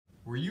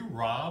Were you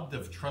robbed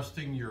of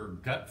trusting your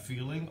gut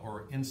feeling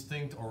or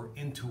instinct or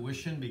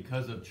intuition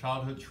because of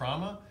childhood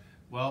trauma?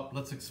 Well,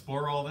 let's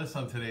explore all this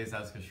on today's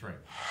Ask a Shrink.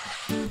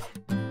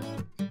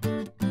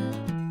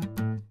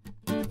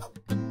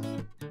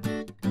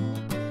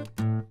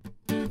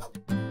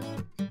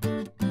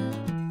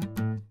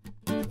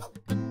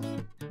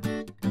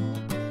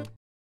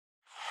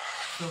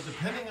 So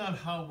depending on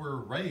how we're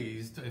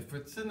raised, if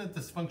it's in a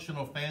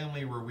dysfunctional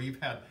family where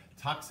we've had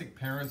toxic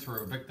parents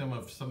or a victim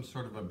of some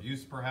sort of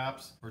abuse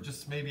perhaps, or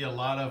just maybe a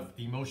lot of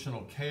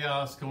emotional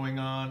chaos going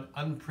on,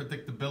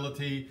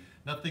 unpredictability,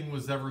 nothing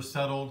was ever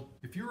settled.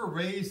 If you were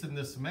raised in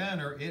this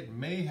manner, it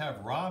may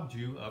have robbed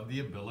you of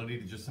the ability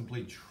to just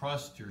simply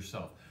trust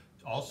yourself,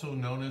 also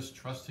known as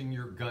trusting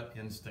your gut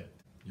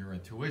instinct, your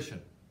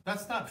intuition.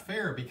 That's not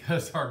fair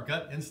because our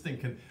gut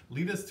instinct can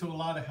lead us to a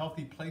lot of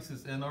healthy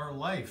places in our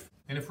life.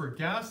 And if we're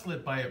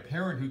gaslit by a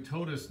parent who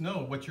told us, no,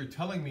 what you're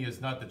telling me is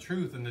not the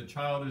truth, and the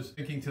child is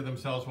thinking to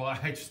themselves, well,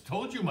 I just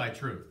told you my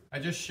truth. I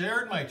just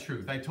shared my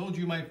truth. I told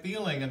you my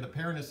feeling. And the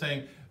parent is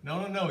saying,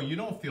 no, you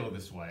don't feel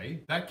this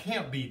way. That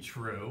can't be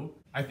true.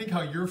 I think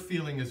how you're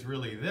feeling is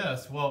really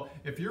this. Well,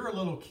 if you're a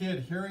little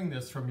kid hearing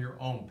this from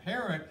your own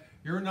parent,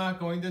 you're not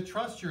going to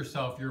trust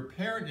yourself. Your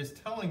parent is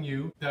telling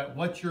you that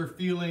what you're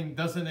feeling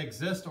doesn't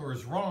exist or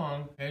is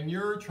wrong, and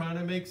you're trying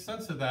to make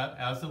sense of that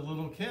as a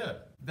little kid.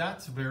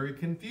 That's very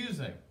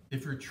confusing.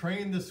 If you're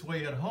trained this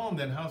way at home,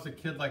 then how's a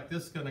kid like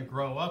this going to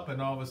grow up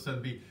and all of a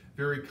sudden be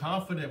very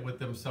confident with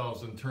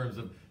themselves in terms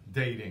of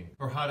dating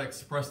or how to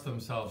express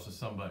themselves to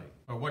somebody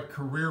or what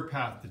career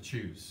path to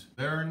choose?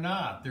 They're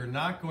not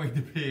going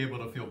to be able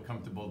to feel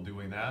comfortable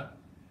doing that.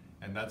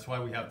 And that's why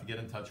we have to get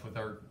in touch with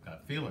our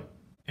gut feeling.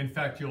 In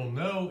fact, you'll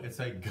know it's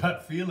a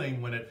gut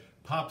feeling when it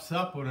pops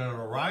up, when it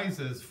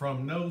arises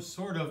from no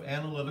sort of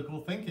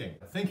analytical thinking.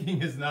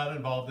 Thinking is not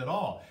involved at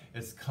all.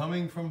 It's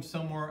coming from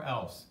somewhere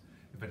else.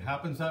 If it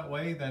happens that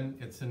way, then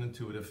it's an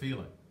intuitive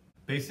feeling.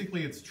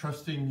 Basically, it's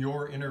trusting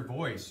your inner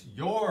voice,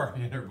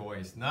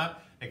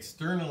 not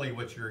externally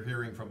what you're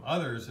hearing from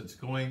others. It's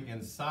going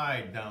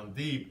inside, down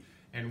deep.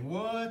 And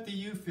what do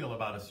you feel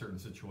about a certain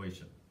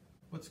situation?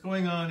 What's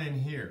going on in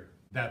here?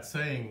 That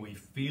saying, we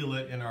feel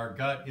it in our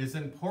gut, is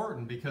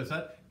important because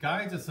that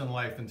guides us in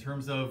life in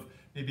terms of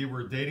maybe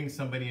we're dating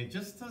somebody and it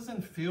just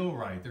doesn't feel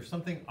right. There's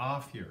something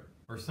off here.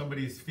 Or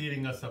somebody's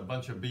feeding us a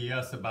bunch of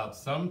BS about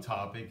some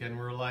topic and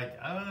we're like,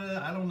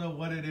 I don't know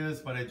what it is,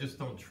 but I just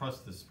don't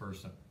trust this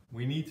person.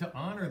 We need to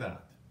honor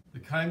that. The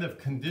kind of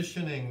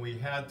conditioning we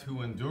had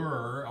to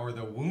endure or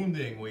the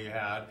wounding we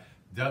had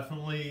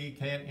definitely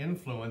can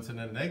influence in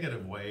a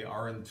negative way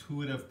our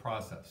intuitive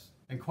process.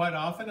 And quite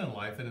often in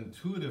life, an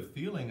intuitive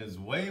feeling is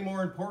way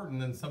more important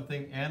than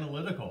something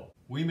analytical.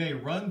 We may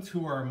run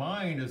to our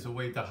mind as a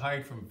way to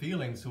hide from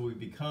feelings, so we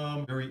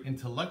become very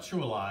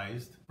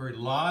intellectualized, very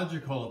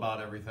logical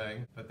about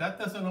everything, but that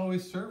doesn't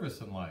always serve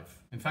us in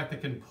life. In fact, it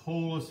can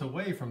pull us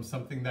away from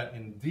something that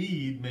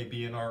indeed may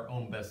be in our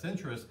own best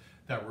interest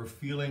that we're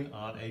feeling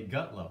on a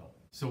gut level.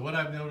 So what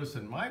I've noticed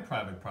in my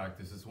private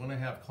practice is when I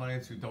have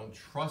clients who don't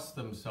trust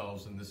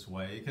themselves in this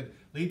way, it can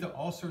lead to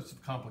all sorts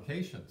of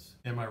complications.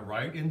 Am I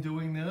right in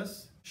doing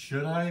this?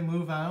 Should I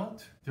move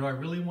out? Do I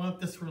really want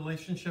this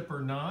relationship or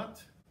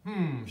not?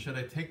 Should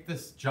I take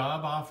this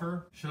job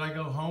offer? Should I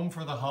go home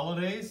for the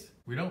holidays?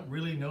 We don't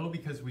really know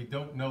because we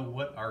don't know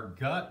what our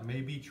gut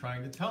may be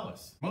trying to tell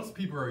us. Most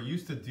people are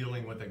used to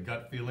dealing with a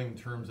gut feeling in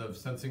terms of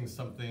sensing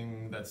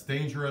something that's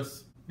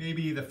dangerous,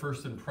 maybe the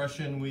first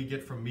impression we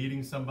get from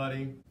meeting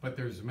somebody, but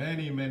there's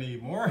many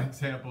more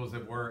examples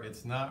of where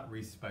it's not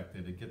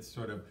respected. It gets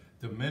sort of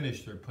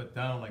diminished or put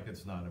down like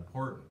it's not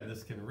important. And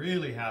this can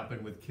really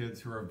happen with kids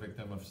who are a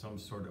victim of some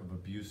sort of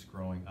abuse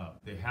growing up.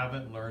 They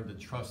haven't learned to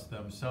trust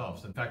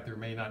themselves. In fact, there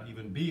may not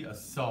even be a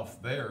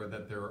self there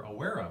that they're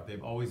aware of.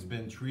 They've always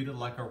been treated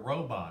like a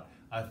robot,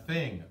 a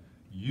thing,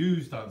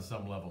 used on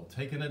some level,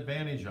 taken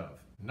advantage of,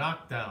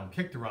 knocked down,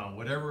 kicked around,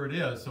 whatever it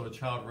is. So a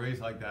child raised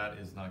like that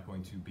is not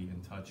going to be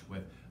in touch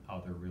with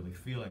how they're really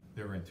feeling,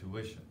 their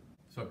intuition.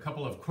 So a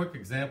couple of quick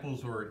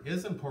examples where it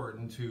is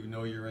important to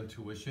know your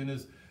intuition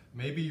is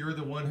maybe you're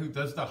the one who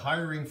does the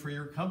hiring for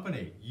your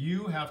company.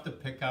 You have to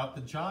pick out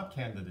the job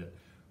candidate.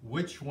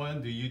 Which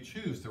one do you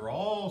choose? They're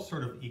all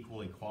sort of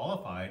equally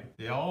qualified.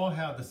 They all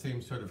have the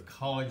same sort of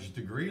college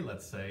degree,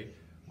 let's say.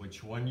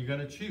 Which one you're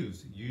going to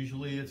choose?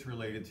 Usually it's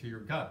related to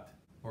your gut.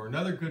 Or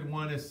another good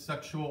one is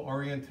sexual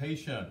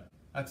orientation.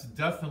 That's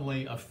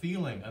definitely a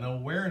feeling, an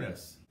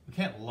awareness. We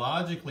can't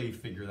logically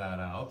figure that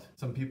out.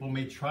 Some people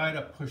may try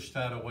to push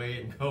that away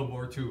and go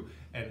more to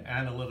an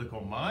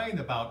analytical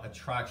mind about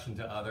attraction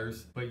to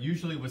others, but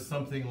usually with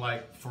something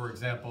like, for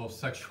example,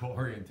 sexual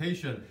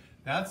orientation,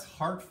 that's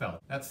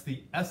heartfelt. That's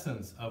the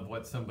essence of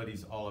what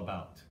somebody's all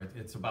about.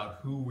 It's about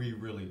who we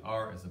really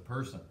are as a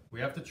person.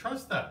 We have to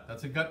trust that.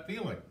 That's a gut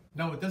feeling.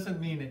 No, it doesn't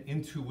mean an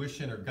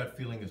intuition or gut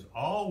feeling is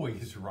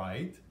always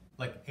right.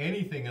 Like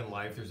anything in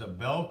life, there's a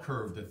bell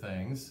curve to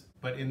things.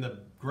 But in the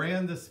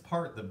grandest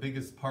part, the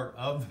biggest part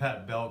of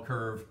that bell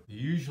curve,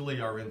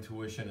 usually our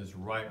intuition is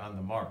right on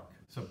the mark.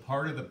 So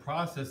part of the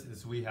process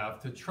is we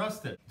have to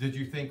trust it. Did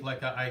you think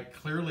like I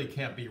clearly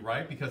can't be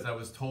right because I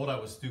was told I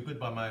was stupid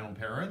by my own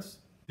parents?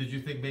 Did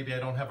you think maybe I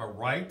don't have a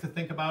right to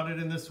think about it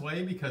in this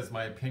way because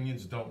my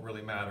opinions don't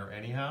really matter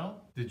anyhow?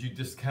 Did you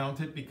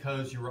discount it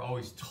because you were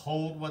always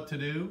told what to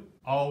do?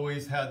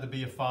 Always had to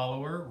be a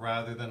follower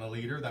rather than a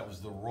leader? That was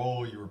the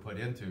role you were put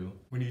into.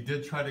 When you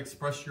did try to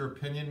express your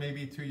opinion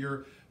maybe to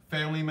your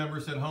family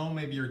members at home,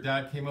 maybe your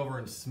dad came over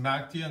and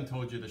smacked you and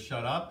told you to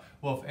shut up.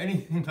 Well, if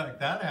anything like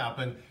that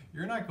happened,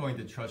 you're not going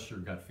to trust your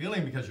gut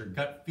feeling because your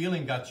gut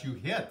feeling got you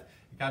hit.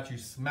 It got you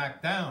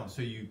smacked down.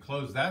 So you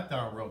close that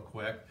down real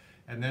quick.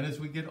 And then as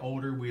we get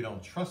older, we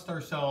don't trust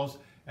ourselves,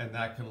 and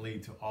that can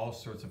lead to all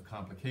sorts of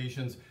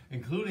complications,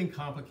 including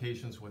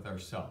complications with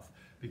ourselves.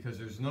 Because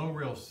there's no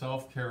real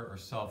self-care or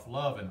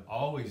self-love and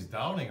always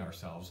doubting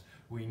ourselves.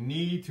 We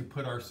need to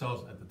put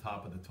ourselves at the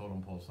top of the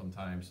totem pole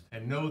sometimes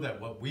and know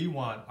that what we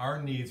want,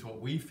 our needs, what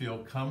we feel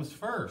comes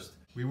first.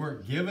 We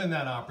weren't given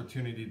that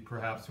opportunity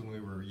perhaps when we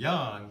were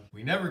young.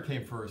 We never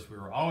came first. We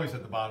were always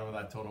at the bottom of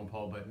that totem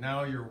pole, but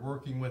now you're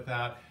working with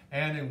that,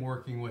 and in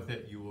working with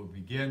it, you will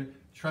begin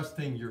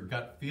trusting your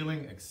gut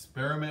feeling,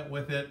 experiment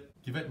with it,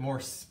 give it more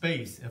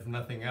space if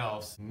nothing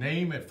else,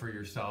 name it for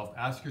yourself,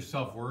 ask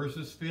yourself, where is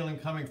this feeling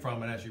coming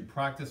from? And as you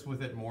practice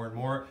with it more and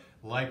more,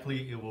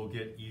 likely it will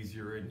get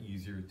easier and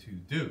easier to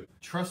do.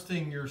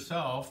 Trusting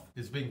yourself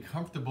is being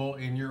comfortable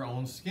in your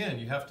own skin.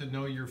 You have to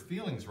know your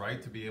feelings,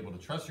 right, to be able to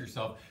trust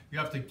yourself. You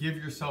have to give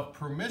yourself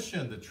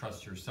permission to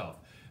trust yourself.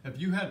 If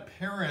you had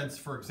parents,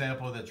 for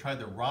example, that tried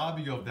to rob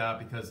you of that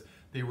because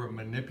they were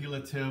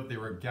manipulative, they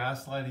were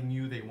gaslighting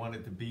you, they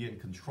wanted to be in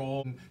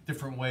control in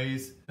different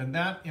ways, then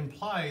that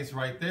implies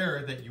right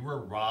there that you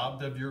were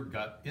robbed of your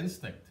gut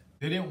instinct.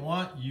 They didn't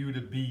want you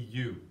to be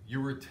you.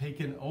 You were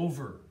taken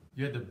over.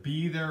 You had to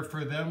be there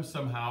for them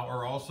somehow,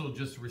 or also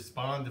just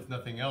respond, if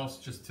nothing else,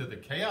 just to the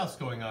chaos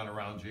going on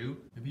around you.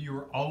 Maybe you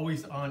were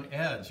always on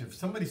edge. If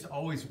somebody's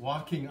always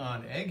walking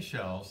on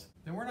eggshells,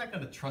 then we're not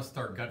going to trust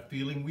our gut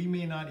feeling. We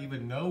may not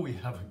even know we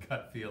have a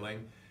gut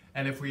feeling.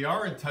 And if we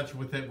are in touch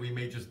with it, we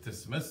may just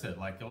dismiss it.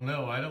 Like, oh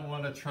no, I don't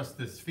want to trust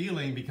this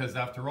feeling because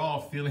after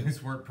all,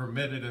 feelings weren't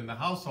permitted in the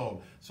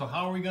household. So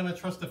how are we going to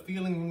trust a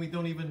feeling when we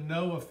don't even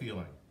know a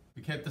feeling?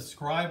 We can't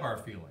describe our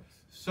feelings.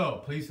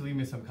 So please leave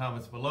me some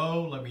comments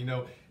below. Let me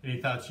know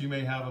any thoughts you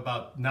may have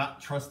about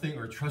not trusting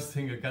or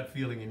trusting a gut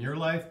feeling in your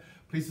life.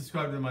 Please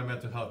subscribe to my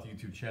mental health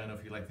YouTube channel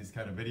if you like these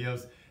kind of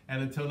videos.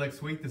 And until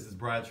next week, this is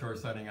Brad Shore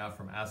signing out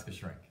from Ask a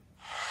Shrink.